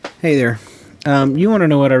Hey there. You want to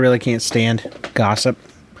know what I really can't stand? Gossip.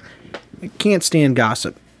 I can't stand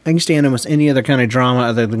gossip. I can stand almost any other kind of drama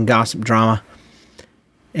other than gossip drama.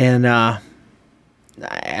 And I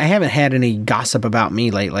haven't had any gossip about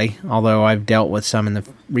me lately, although I've dealt with some in the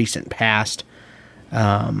recent past.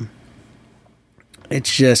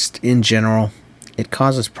 It's just, in general, it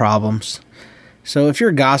causes problems. So if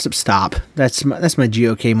you're a gossip, stop. That's my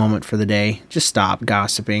GOK moment for the day. Just stop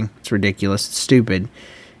gossiping. It's ridiculous. It's stupid.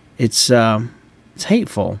 It's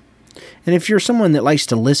hateful. And if you're someone that likes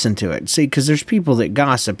to listen to it, see, because there's people that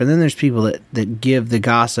gossip, and then there's people that give the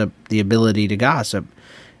gossip the ability to gossip,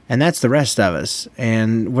 and that's the rest of us,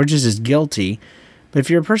 and we're just as guilty. But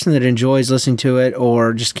if you're a person that enjoys listening to it,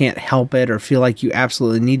 or just can't help it, or feel like you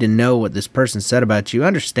absolutely need to know what this person said about you,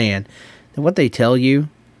 understand that what they tell you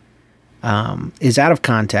is out of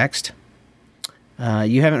context.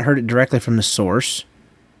 You haven't heard it directly from the source.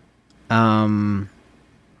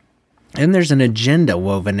 And there's an agenda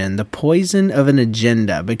woven in, the poison of an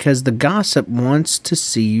agenda, because the gossip wants to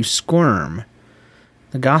see you squirm.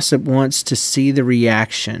 The gossip wants to see the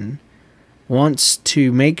reaction, wants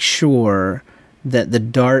to make sure that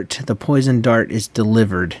the poison dart is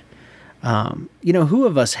delivered. Who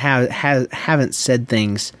of us haven't said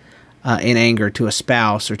things in anger to a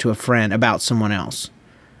spouse or to a friend about someone else?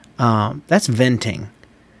 That's venting.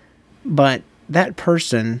 But that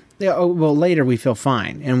person, later we feel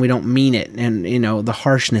fine and we don't mean it, and the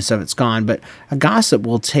harshness of it's gone. But a gossip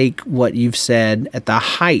will take what you've said at the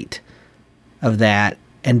height of that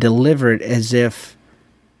and deliver it as if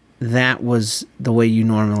that was the way you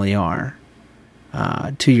normally are,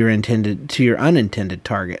 to your unintended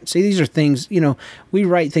target. See, these are things, we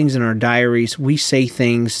write things in our diaries, we say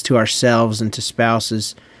things to ourselves and to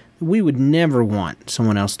spouses we would never want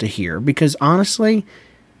someone else to hear, because honestly,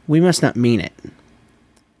 we must not mean it.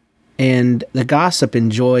 And the gossip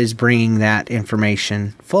enjoys bringing that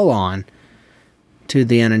information full on to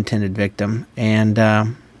the unintended victim, and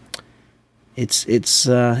it's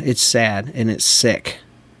sad and it's sick.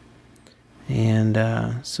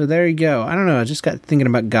 And so there you go. I don't know. I just got thinking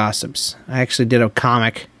about gossips. I actually did a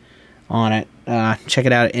comic on it. Check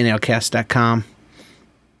it out at nlcast.com.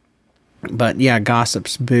 But yeah,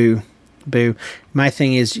 gossips, boo. My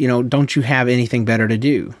thing is, don't you have anything better to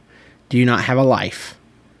do? Do you not have a life?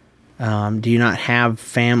 Do you not have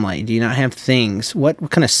family? Do you not have things? What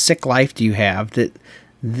kind of sick life do you have that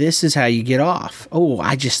this is how you get off? Oh,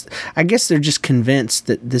 I guess they're just convinced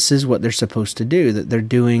that this is what they're supposed to do, that they're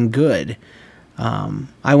doing good.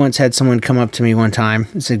 I once had someone come up to me one time,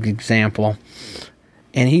 it's an example,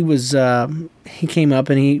 and he came up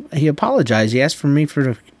and he apologized. He asked for me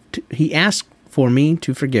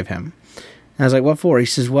to forgive him. And I was like, what for? He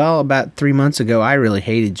says, well, about 3 months ago, I really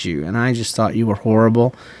hated you, and I just thought you were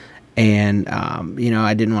horrible. And,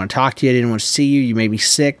 I didn't want to talk to you. I didn't want to see you. You made me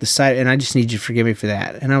sick. And I just need you to forgive me for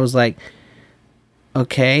that. And I was like,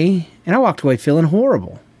 okay. And I walked away feeling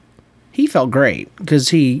horrible. He felt great because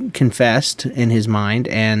he confessed in his mind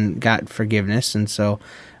and got forgiveness. And so,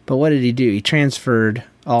 but what did he do? He transferred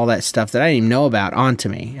all that stuff that I didn't even know about onto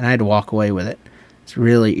me, and I had to walk away with it. It's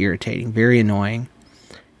really irritating, very annoying.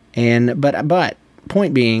 But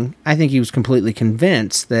point being, I think he was completely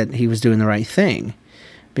convinced that he was doing the right thing,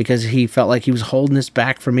 because he felt like he was holding this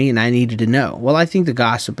back from me and I needed to know. Well, I think the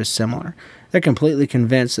gossip is similar. They're completely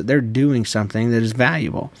convinced that they're doing something that is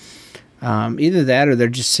valuable. Either that, or they're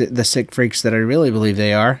just the sick freaks that I really believe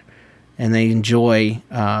they are, and they enjoy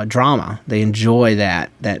drama. They enjoy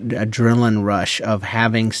that adrenaline rush of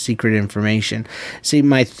having secret information. See,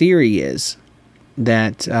 my theory is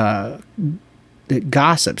that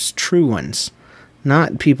gossips, true ones,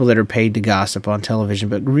 not people that are paid to gossip on television,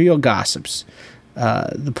 but real gossips,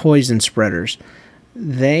 the poison spreaders,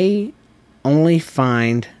 they only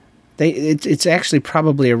find it's actually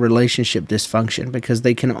probably a relationship dysfunction, because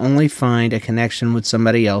they can only find a connection with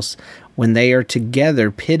somebody else when they are together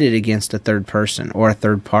pitted against a third person or a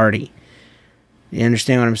third party. You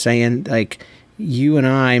understand what I'm saying? Like, you and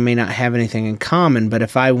I may not have anything in common, but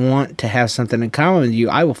if I want to have something in common with you,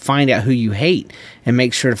 I will find out who you hate and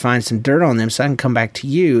make sure to find some dirt on them so I can come back to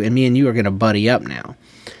you, and me and you are going to buddy up now.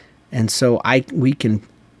 And so I can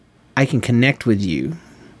connect with you.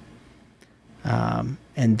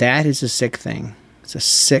 And that is a sick thing. It's a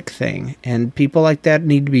sick thing. And people like that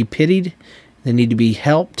need to be pitied. They need to be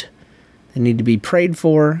helped. They need to be prayed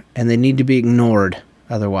for, and they need to be ignored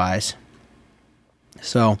otherwise.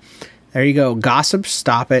 So there you go. Gossip,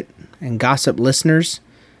 stop it. And gossip listeners,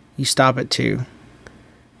 you stop it too.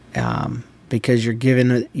 Because you're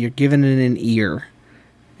giving it an ear,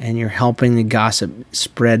 and you're helping the gossip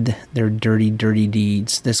spread their dirty, dirty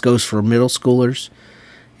deeds. This goes for middle schoolers.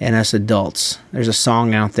 and us adults. There's a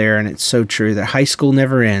song out there, and it's so true, that high school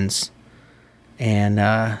never ends.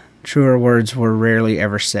 And truer words were rarely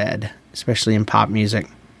ever said, especially in pop music.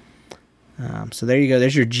 So there you go.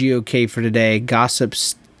 There's your GOK for today.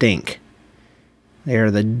 Gossips stink. They are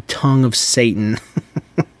the tongue of Satan.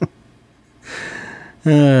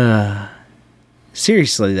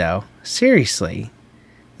 Seriously, though. Seriously.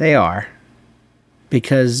 They are.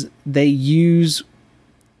 Because they use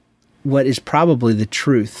what is probably the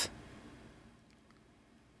truth,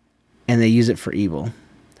 and they use it for evil.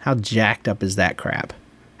 How jacked up is that crap?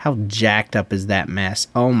 How jacked up is that mess?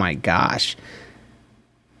 Oh my gosh.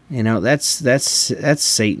 You know, that's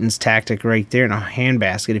Satan's tactic right there in a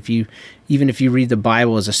handbasket. Even if you read the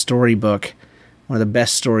Bible as a storybook, one of the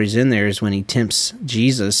best stories in there is when he tempts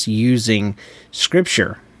Jesus using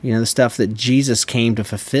Scripture. You know, the stuff that Jesus came to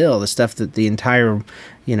fulfill, the stuff that the entire,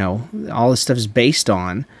 all this stuff is based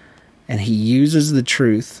on. And he uses the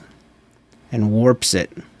truth and warps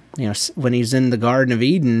it. You know, when he's in the Garden of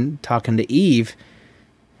Eden talking to Eve,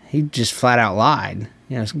 he just flat out lied.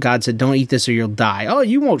 You know, God said, don't eat this or you'll die. Oh,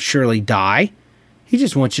 you won't surely die. He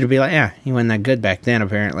just wants you to be like, he wasn't that good back then,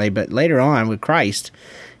 apparently. But later on with Christ,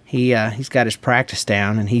 he's got his practice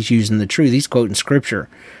down, and he's using the truth. He's quoting Scripture.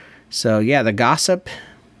 So, yeah, the gossip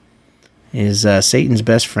is Satan's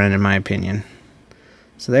best friend, in my opinion.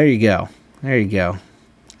 So there you go. There you go.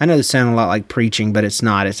 I know this sounds a lot like preaching, but it's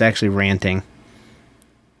not. It's actually ranting.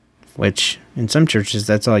 Which, in some churches,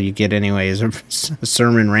 that's all you get anyway, is a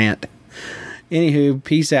sermon rant. Anywho,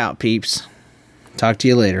 peace out, peeps. Talk to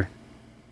you later.